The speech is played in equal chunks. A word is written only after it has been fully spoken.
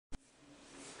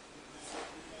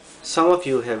Some of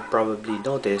you have probably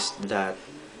noticed that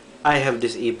I have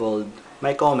disabled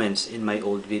my comments in my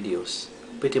old videos.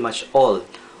 Pretty much all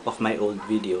of my old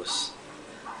videos.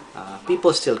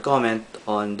 People still comment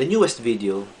on the newest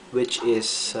video, which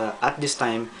is at this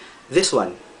time this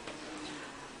one.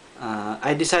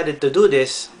 I decided to do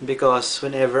this because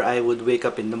whenever I would wake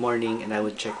up in the morning and I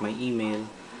would check my email,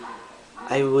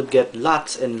 I would get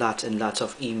lots and lots and lots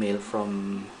of email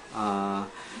from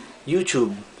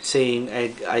YouTube saying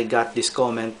I got this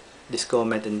comment,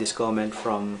 and this comment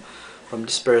from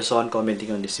this person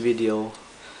commenting on this video.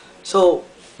 So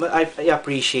I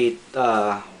appreciate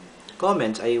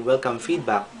comments. I welcome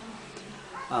feedback,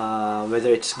 whether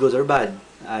it's good or bad.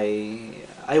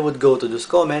 I would go to those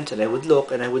comments and I would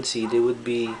look and I would see they would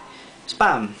be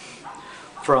spam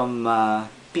from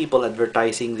people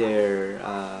advertising their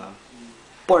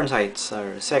porn sites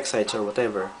or sex sites or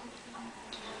whatever.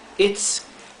 It's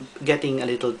getting a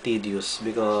little tedious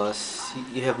because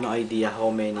you have no idea how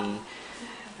many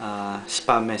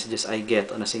spam messages I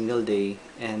get on a single day,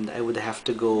 and I would have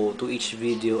to go to each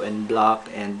video and block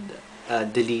and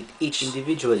delete each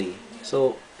individually.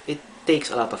 So it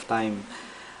takes a lot of time.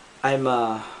 I'm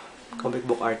a comic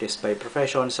book artist by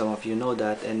profession, some of you know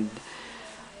that, and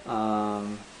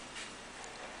um,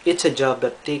 it's a job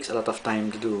that takes a lot of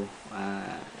time to do.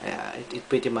 It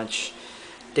pretty much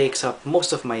takes up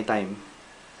most of my time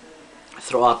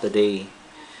throughout the day.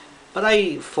 But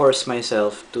I force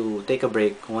myself to take a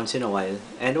break once in a while,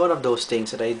 and one of those things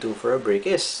that I do for a break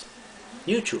is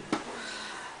YouTube.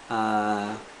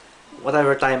 Uh,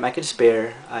 Whatever time I can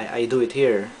spare, I do it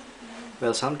here.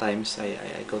 Well, sometimes I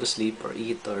go to sleep or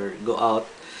eat or go out.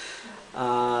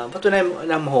 But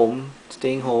when I'm home,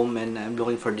 staying home, and I'm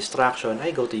looking for distraction, I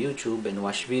go to YouTube and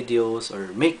watch videos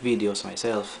or make videos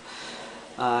myself.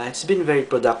 It's been very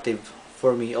productive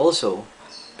for me also,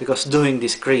 because doing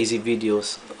these crazy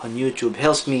videos on YouTube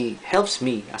helps me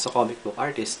as a comic book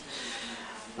artist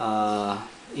uh,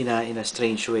 in a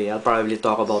strange way. I'll probably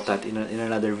talk about that in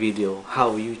another video,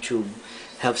 how YouTube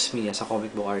helps me as a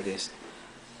comic book artist.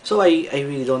 So I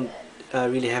really don't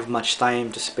really have much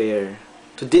time to spare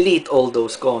to delete all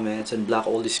those comments and block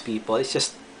all these people. It's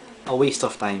just a waste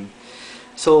of time.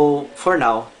 So for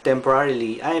now,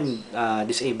 temporarily, I'm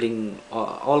disabling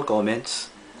all comments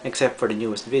except for the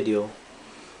newest video,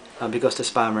 because the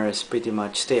spammers pretty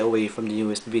much stay away from the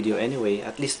newest video anyway,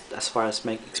 at least as far as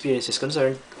my experience is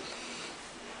concerned,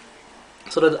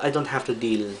 so that I don't have to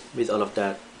deal with all of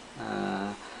that.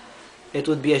 It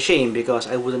would be a shame because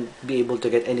I wouldn't be able to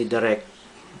get any direct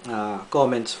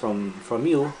comments from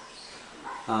you,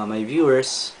 my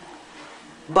viewers.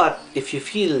 But if you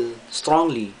feel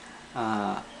strongly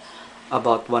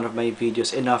about one of my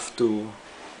videos enough to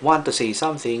want to say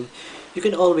something, you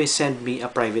can always send me a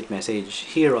private message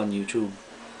here on YouTube.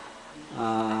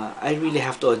 I really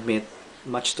have to admit,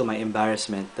 much to my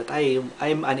embarrassment, that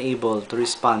I'm unable to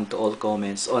respond to all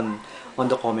comments on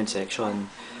the comment section.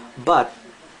 But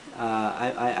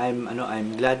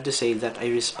I'm glad to say that I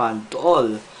respond to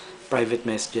all private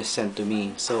messages sent to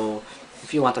me. So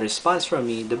if you want a response from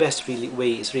me, the best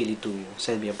way is really to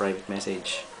send me a private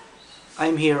message.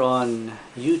 I'm here on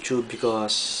YouTube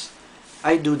because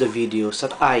I do the videos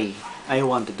that I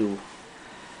want to do.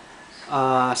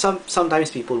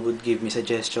 Sometimes people would give me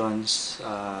suggestions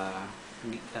on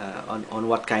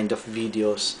what kind of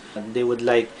videos they would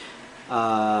like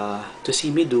to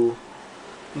see me do,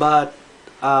 but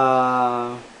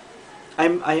I'm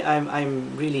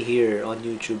really here on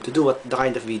YouTube to do the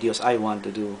kind of videos I want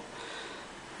to do.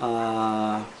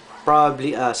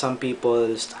 Probably some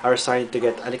people are starting to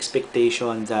get an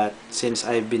expectation that since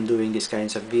I've been doing these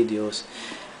kinds of videos,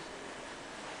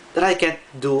 that I can't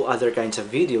do other kinds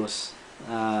of videos.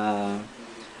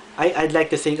 I'd like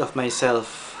to think of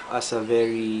myself as a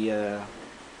very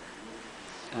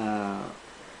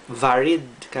varied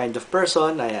kind of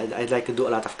person. I'd like to do a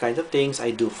lot of kinds of things.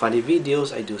 I do funny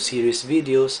videos, I do serious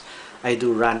videos, I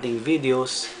do ranting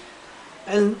videos,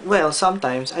 and well,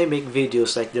 sometimes I make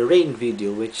videos like the rain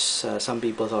video, which some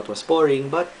people thought was boring,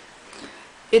 but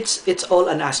it's all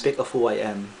an aspect of who I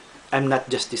am. I'm not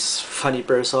just this funny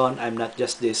person, I'm not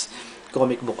just this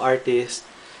comic book artist,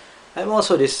 I'm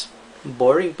also this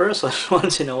boring person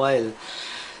once in a while.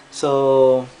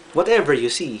 So whatever you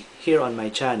see here on my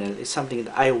channel is something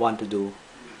that I want to do.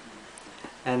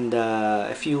 And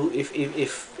if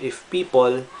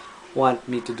people want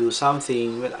me to do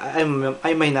something, well,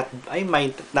 I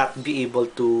might not be able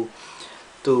to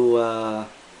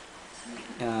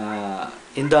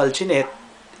indulge in it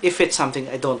if it's something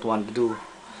I don't want to do,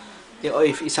 or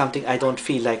if it's something I don't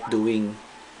feel like doing.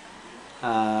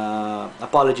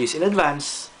 Apologies in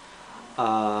advance.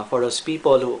 for those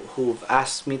people who've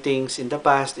asked me things in the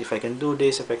past, if I can do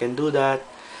this, if I can do that.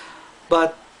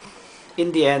 But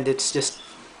in the end, it's this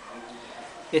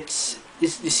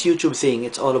YouTube thing.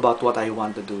 It's all about what I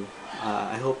want to do.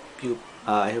 I hope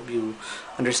you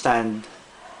understand.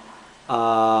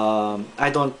 I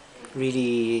don't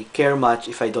really care much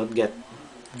if I don't get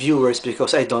viewers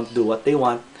because I don't do what they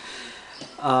want.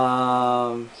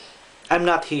 I'm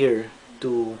not here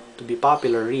to be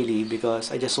popular really,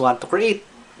 because I just want to create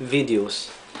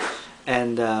videos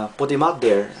and put them out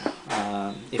there.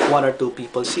 If one or two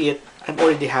people see it, I'm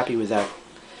already happy with that.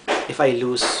 If I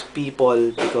lose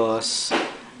people because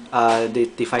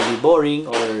they find me boring,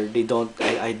 or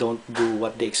I don't do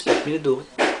what they expect me to do,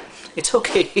 it's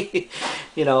okay.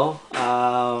 You know,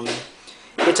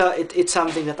 it's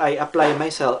something that I apply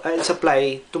myself. It's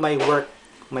apply to my work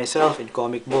myself in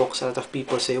comic books. A lot of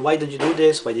people say, why did you do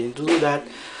this, why didn't you do that?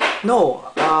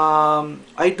 No,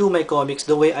 I do my comics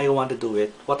the way I want to do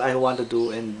it, what I want to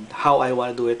do and how I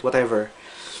want to do it, whatever.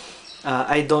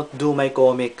 I don't do my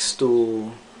comics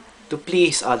to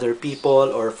please other people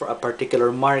or for a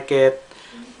particular market,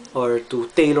 or to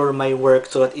tailor my work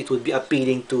so that it would be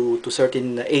appealing to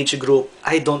certain age group.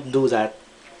 I don't do that.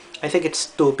 I think it's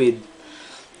stupid.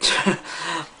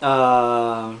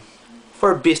 uh,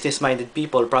 for business-minded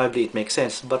people, probably it makes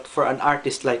sense. But for an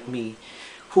artist like me,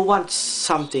 who wants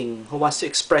something, who wants to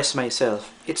express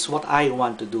myself, it's what I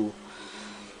want to do.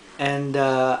 And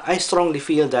I strongly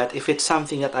feel that if it's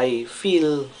something that I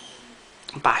feel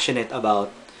passionate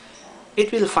about,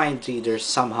 it will find readers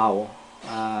somehow.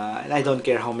 And I don't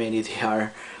care how many they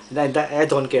are. And I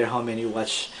don't care how many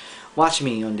watch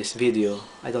me on this video.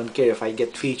 I don't care if I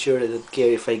get featured. I don't care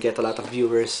if I get a lot of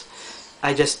viewers.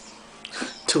 I just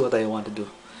do what I want to do.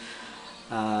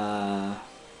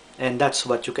 And that's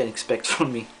what you can expect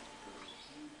from me.